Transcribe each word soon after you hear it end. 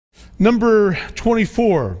Number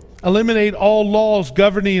 24, eliminate all laws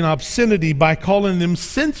governing obscenity by calling them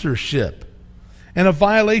censorship and a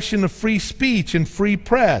violation of free speech and free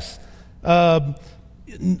press.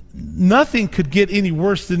 Nothing could get any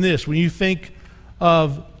worse than this when you think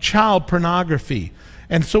of child pornography.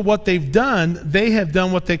 And so what they've done, they have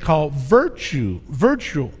done what they call virtual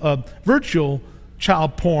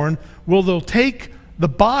child porn, where they'll take the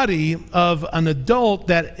body of an adult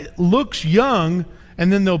that looks young,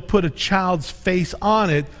 and then they'll put a child's face on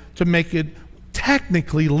it to make it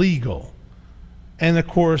technically legal. And of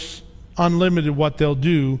course, unlimited what they'll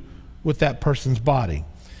do with that person's body.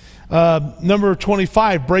 Number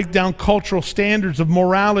 25, break down cultural standards of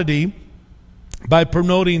morality by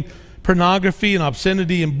promoting pornography and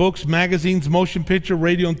obscenity in books, magazines, motion picture,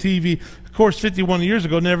 radio, and TV. Of course, 51 years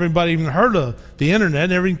ago, never anybody even heard of the internet,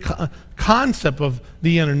 never even concept of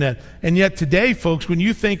the internet. And yet today, folks, when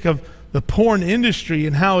you think of the porn industry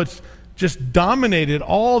and how it's just dominated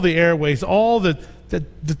all the airways, all the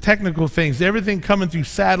technical things, everything coming through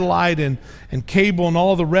satellite and cable and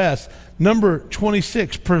all the rest. Number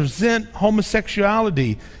 26, present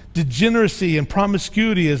homosexuality, degeneracy, and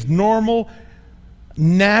promiscuity as normal,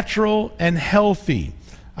 natural, and healthy.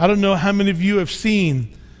 I don't know how many of you have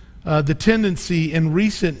seen the tendency in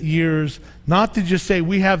recent years not to just say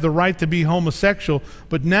we have the right to be homosexual,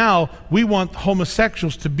 but now we want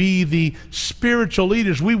homosexuals to be the spiritual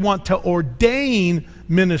leaders. We want to ordain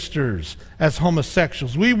ministers as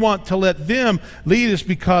homosexuals. We want to let them lead us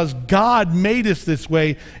because God made us this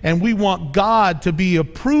way, and we want God to be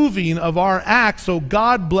approving of our acts. So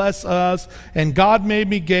God bless us, and God made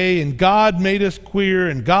me gay, and God made us queer,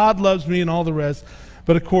 and God loves me, and all the rest.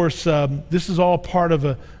 But of course, this is all part of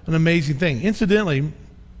an amazing thing. Incidentally,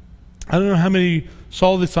 I don't know how many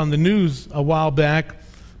saw this on the news a while back,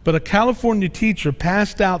 but a California teacher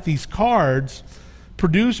passed out these cards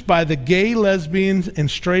produced by the Gay, Lesbians, and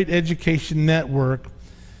Straight Education Network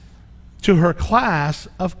to her class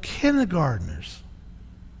of kindergartners.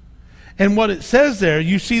 And what it says there,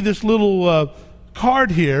 you see this little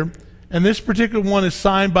card here, and this particular one is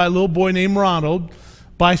signed by a little boy named Ronald.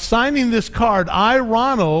 By signing this card, I,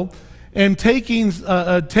 Ronald, am taking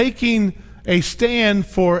a stand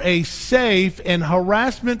for a safe and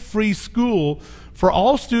harassment-free school for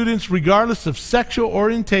all students regardless of sexual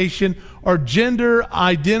orientation or gender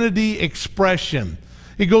identity expression.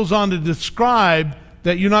 It goes on to describe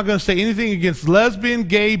that you're not going to say anything against lesbian,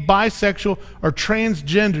 gay, bisexual, or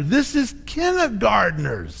transgender. This is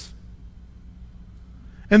kindergartners.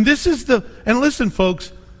 And this is and listen,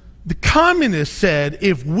 folks, the communists said,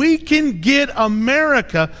 if we can get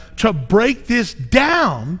America to break this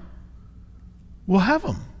down, we'll have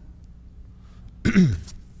them.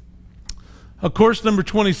 Of course, number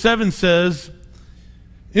 27 says,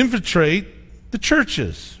 infiltrate the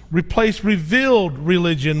churches. Replace revealed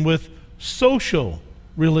religion with social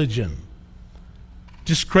religion.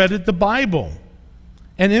 Discredit the Bible.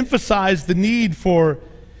 And emphasize the need for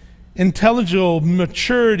intellectual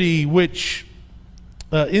maturity, which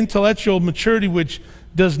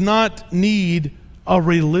does not need a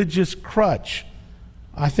religious crutch.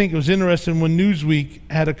 I think it was interesting when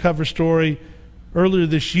Newsweek had a cover story earlier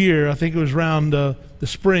this year. I think it was around the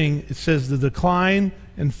spring. It says the decline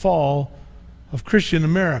and fall of Christian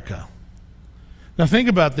America. Now think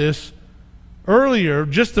about this. Earlier,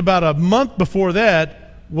 just about a month before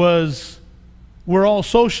that, was we're all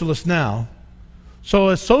socialists now. So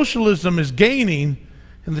as socialism is gaining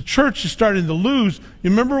and the church is starting to lose, you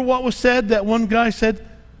remember what was said? That one guy said,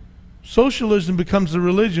 socialism becomes the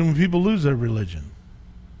religion when people lose their religion.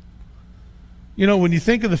 You know, when you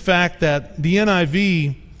think of the fact that the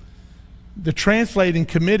NIV, the translating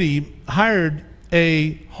committee, hired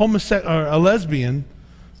a lesbian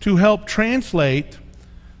to help translate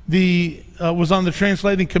was on the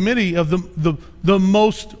translating committee of the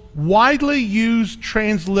most widely used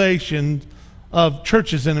translation of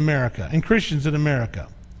churches in America and Christians in America.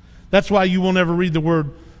 That's why you will never read the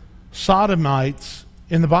word sodomites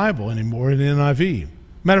in the Bible anymore in the NIV.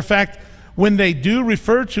 Matter of fact, when they do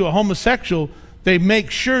refer to a homosexual, they make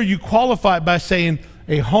sure you qualify it by saying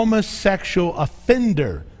a homosexual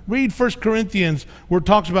offender. Read 1 Corinthians where it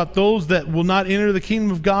talks about those that will not enter the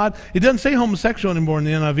kingdom of God. It doesn't say homosexual anymore in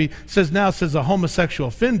the NIV. It says a homosexual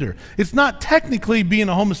offender. It's not technically being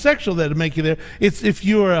a homosexual that will make you there. It's if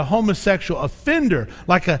you are a homosexual offender,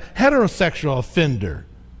 like a heterosexual offender.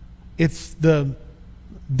 It's the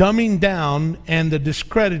dumbing down and the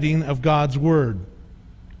discrediting of God's word.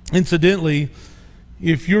 Incidentally,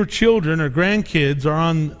 if your children or grandkids are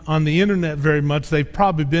on the internet very much, they've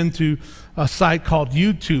probably been to a site called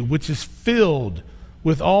YouTube, which is filled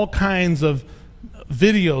with all kinds of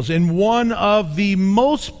videos, and one of the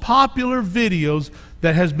most popular videos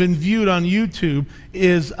that has been viewed on YouTube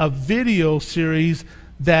is a video series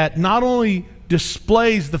that not only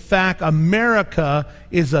displays the fact America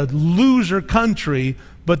is a loser country,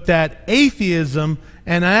 but that atheism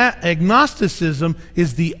and agnosticism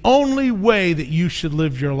is the only way that you should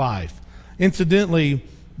live your life. Incidentally,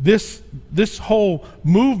 this whole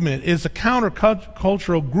movement is a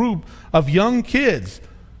countercultural group of young kids,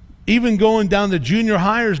 even going down to junior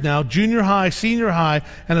hires now, junior high, senior high,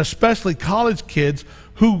 and especially college kids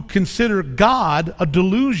who consider God a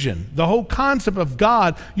delusion. The whole concept of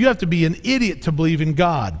God, you have to be an idiot to believe in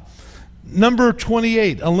God. Number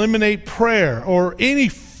 28, eliminate prayer or any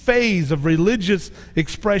phase of religious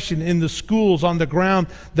expression in the schools on the ground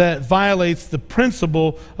that violates the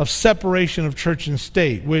principle of separation of church and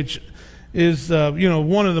state, which is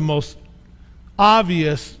one of the most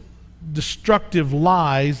obvious destructive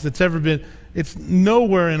lies that's ever been. It's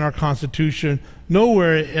nowhere in our Constitution,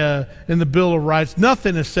 nowhere in the Bill of Rights.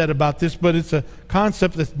 Nothing is said about this, but it's a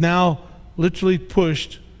concept that's now literally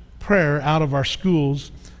pushed prayer out of our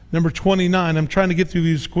schools. Number 29, I'm trying to get through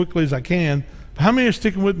these as quickly as I can. But how many are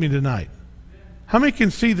sticking with me tonight? How many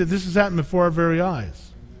can see that this is happening before our very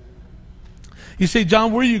eyes? You say,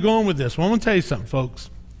 John, where are you going with this? Well, I'm going to tell you something, folks.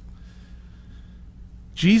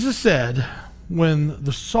 Jesus said, when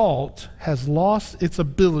the salt has lost its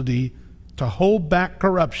ability to hold back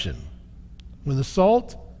corruption, when the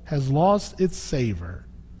salt has lost its savor,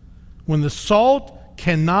 when the salt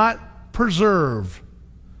cannot preserve,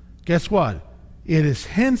 guess what? It is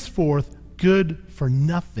henceforth good for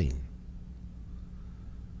nothing.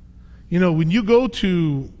 You know, when you go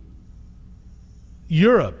to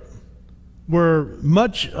Europe, where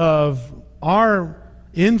much of our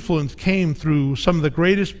influence came through some of the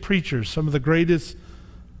greatest preachers, some of the greatest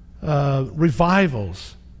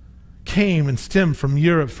revivals came and stemmed from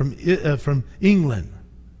Europe, from England.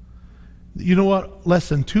 You know what? Less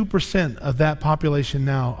than 2% of that population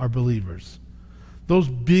now are believers. Those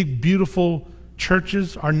big, beautiful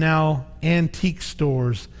churches are now antique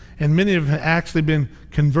stores, and many have actually been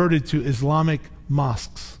converted to Islamic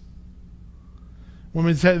mosques. Want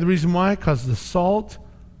me to tell you the reason why? Because the salt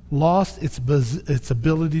lost its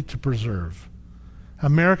ability to preserve.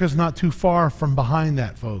 America's not too far from behind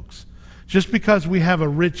that, folks. Just because we have a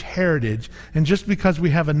rich heritage and just because we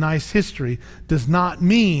have a nice history does not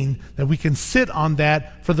mean that we can sit on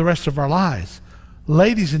that for the rest of our lives.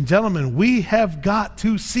 Ladies and gentlemen, we have got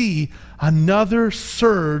to see another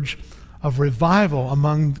surge of revival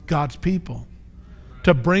among God's people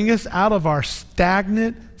to bring us out of our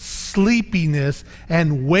stagnant sleepiness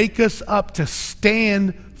and wake us up to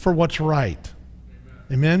stand for what's right.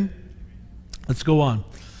 Amen? Let's go on.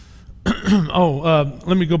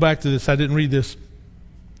 Let me go back to this. I didn't read this.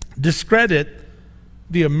 Discredit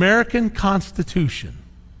the American Constitution.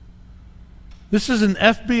 This is an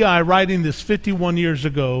FBI writing this 51 years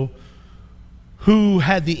ago who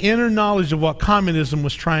had the inner knowledge of what communism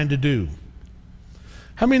was trying to do.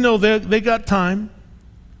 How many know they got time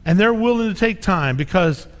and they're willing to take time,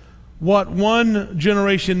 because what one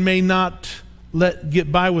generation may not let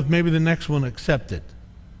get by with, maybe the next one accept it.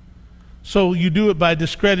 So you do it by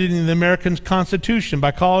discrediting the American Constitution,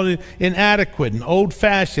 by calling it inadequate and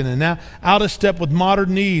old-fashioned and now out of step with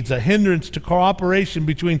modern needs, a hindrance to cooperation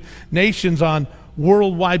between nations on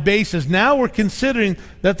worldwide basis. Now we're considering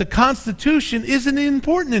that the Constitution isn't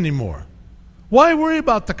important anymore. Why worry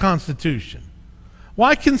about the Constitution?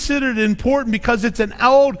 Why consider it important? Because it's an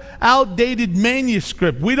old, outdated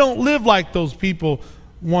manuscript. We don't live like those people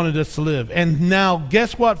wanted us to live. And now,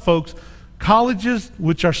 guess what, folks? Colleges,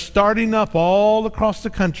 which are starting up all across the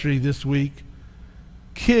country this week,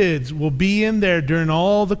 kids will be in there during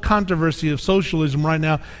all the controversy of socialism right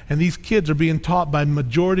now, and these kids are being taught by a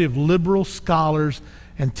majority of liberal scholars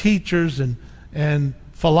and teachers and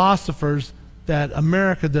philosophers that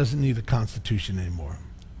America doesn't need a constitution anymore.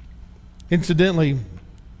 Incidentally,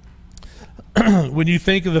 when you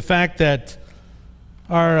think of the fact that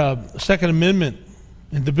our Second Amendment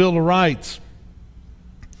and the Bill of Rights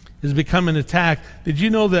is becoming attacked, did you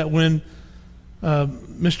know that when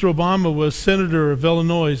Mr. Obama was Senator of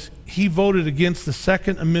Illinois, he voted against the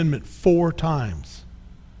Second Amendment 4 times?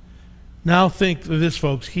 Now think of this,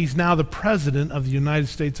 folks. He's now the President of the United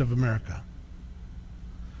States of America.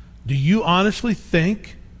 Do you honestly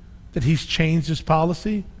think that he's changed his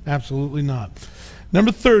policy? Absolutely not.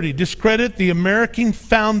 Number 30, discredit the American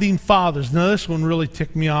founding fathers. Now this one really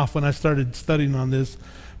ticked me off when I started studying on this.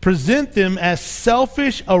 Present them as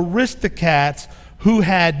selfish aristocrats who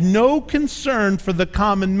had no concern for the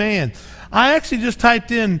common man. I actually just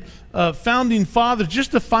typed in founding fathers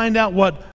just to find out what